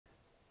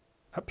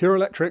At Pure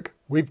Electric,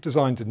 we've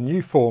designed a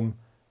new form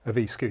of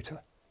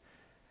e-scooter.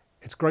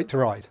 It's great to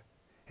ride.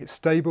 It's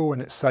stable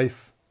and it's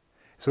safe.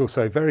 It's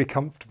also very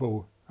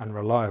comfortable and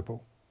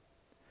reliable.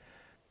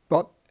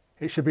 But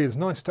it should be as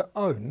nice to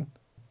own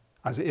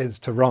as it is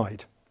to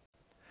ride.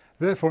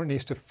 Therefore, it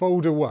needs to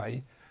fold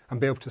away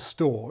and be able to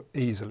store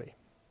easily.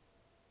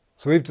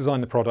 So we've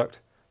designed the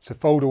product to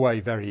fold away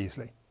very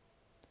easily.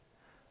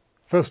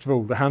 First of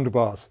all, the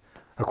handlebars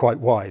are quite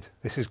wide.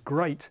 This is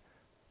great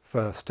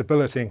for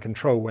stability and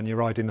control when you're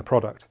riding the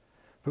product,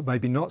 but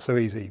maybe not so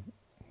easy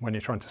when you're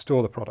trying to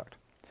store the product.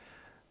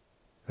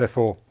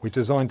 Therefore, we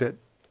designed it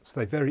so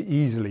they very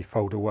easily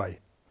fold away.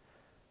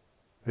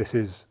 This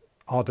is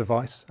our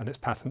device and it's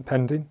patent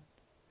pending.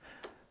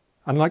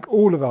 And like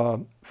all of our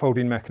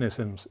folding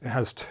mechanisms, it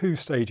has two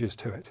stages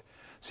to it,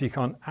 so you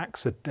can't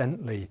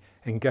accidentally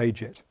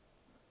engage it.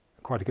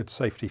 Quite a good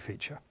safety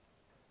feature.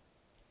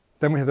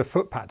 Then we have the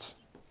foot pads.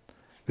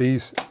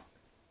 These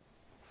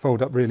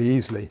fold up really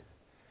easily.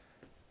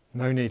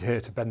 No need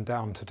here to bend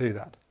down to do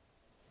that.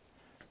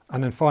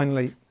 And then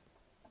finally,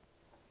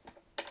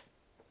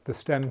 the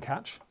stem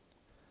catch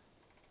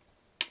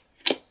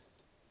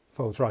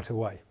folds right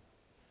away.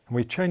 And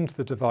we've changed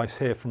the device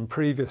here from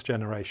previous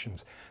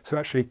generations, so it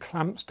actually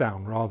clamps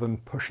down rather than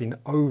pushing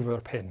over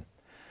a pin.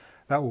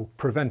 That will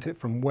prevent it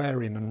from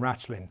wearing and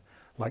rattling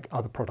like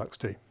other products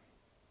do.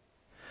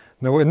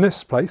 Now in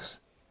this place,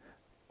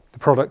 the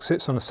product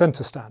sits on a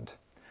centre stand.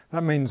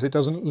 That means it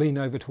doesn't lean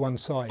over to one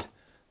side.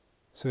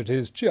 So it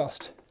is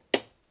just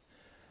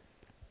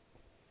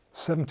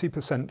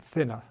 70%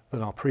 thinner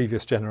than our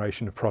previous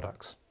generation of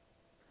products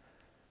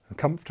and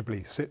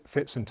comfortably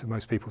fits into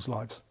most people's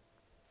lives.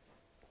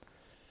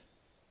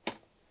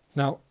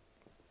 Now,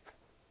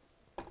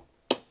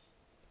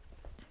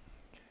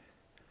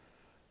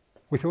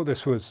 we thought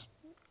this was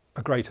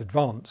a great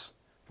advance,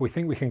 but we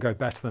think we can go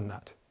better than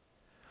that.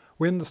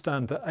 We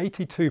understand that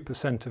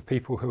 82% of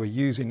people who are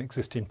using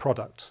existing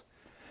products,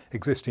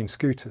 existing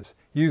scooters,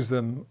 use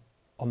them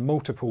on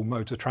multiple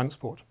modes of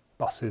transport,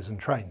 buses and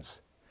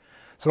trains.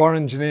 So our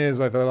engineers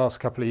over the last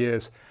couple of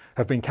years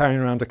have been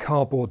carrying around a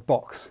cardboard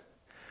box,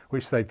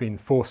 which they've been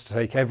forced to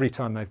take every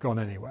time they've gone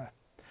anywhere.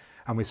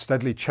 And we've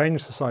steadily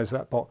changed the size of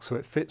that box so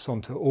it fits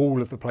onto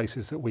all of the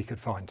places that we could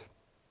find.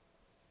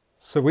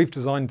 So we've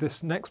designed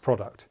this next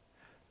product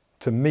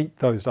to meet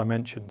those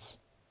dimensions.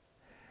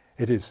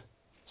 It is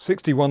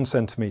 61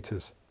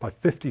 centimetres by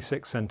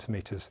 56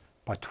 centimetres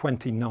by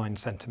 29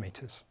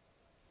 centimetres.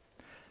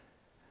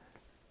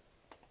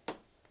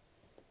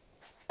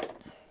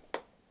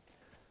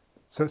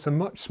 So it's a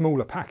much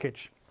smaller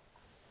package,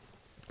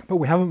 but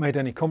we haven't made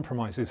any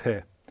compromises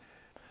here.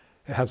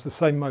 It has the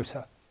same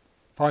motor,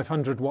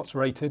 500 watts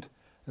rated,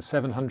 and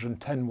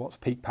 710 watts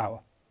peak power.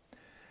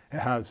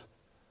 It has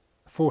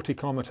a 40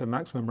 kilometre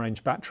maximum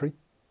range battery.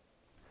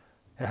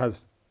 It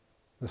has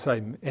the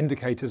same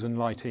indicators and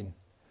lighting,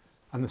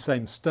 and the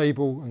same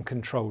stable and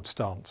controlled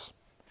stance.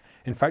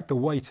 In fact, the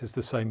weight is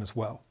the same as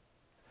well.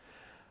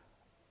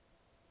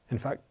 In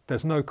fact,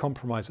 there's no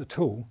compromise at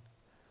all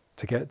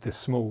to get this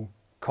small,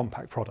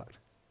 compact product.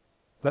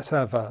 Let's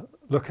have a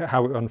look at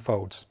how it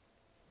unfolds.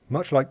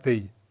 Much like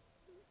the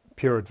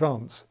Pure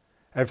Advance,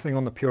 everything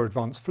on the Pure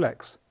Advance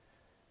Flex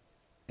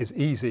is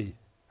easy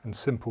and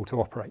simple to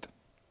operate.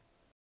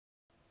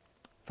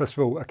 First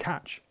of all, a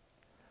catch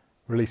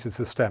releases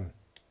the stem.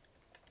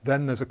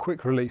 Then there's a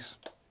quick release,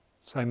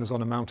 same as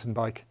on a mountain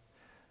bike,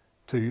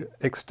 to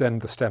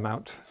extend the stem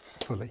out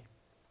fully.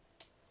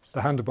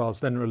 The handlebars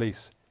then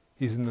release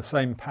using the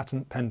same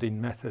patent pending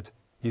method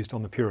used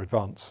on the Pure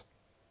Advance.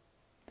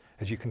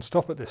 As you can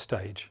stop at this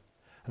stage,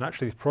 and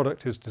actually the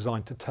product is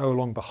designed to tow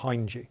along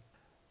behind you.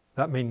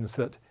 That means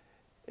that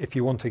if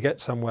you want to get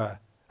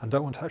somewhere and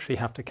don't want to actually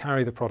have to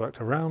carry the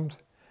product around,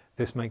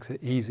 this makes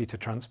it easy to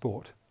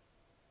transport.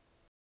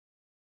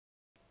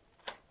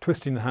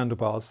 Twisting the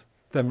handlebars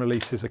then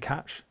releases a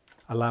catch,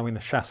 allowing the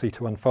chassis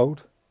to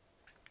unfold,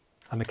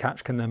 and the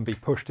catch can then be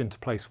pushed into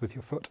place with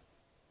your foot.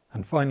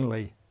 And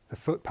finally, the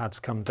foot pads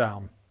come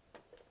down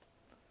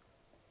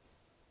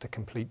to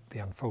complete the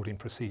unfolding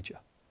procedure.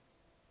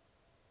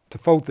 To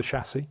fold the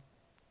chassis,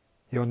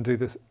 you undo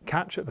this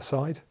catch at the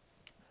side,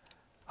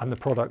 and the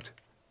product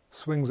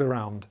swings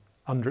around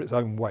under its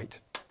own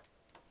weight.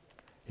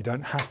 You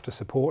don't have to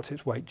support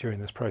its weight during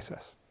this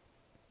process.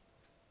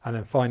 And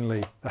then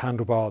finally, the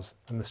handlebars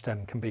and the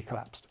stem can be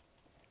collapsed.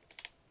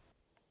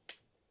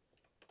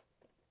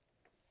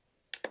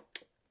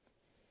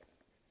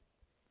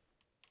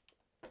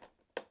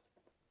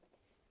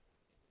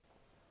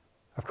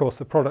 Of course,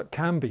 the product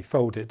can be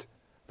folded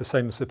the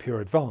same as the Pure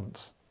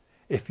Advance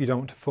if you don't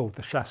want to fold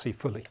the chassis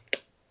fully.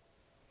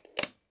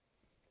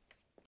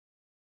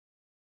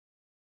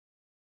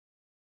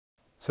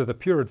 So the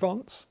Pure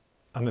Advance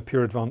and the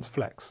Pure Advance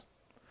Flex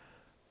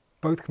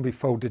both can be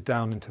folded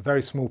down into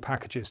very small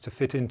packages to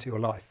fit into your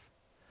life,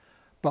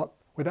 but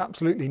with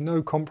absolutely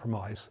no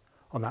compromise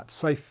on that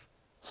safe,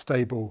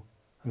 stable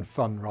and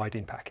fun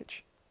riding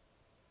package.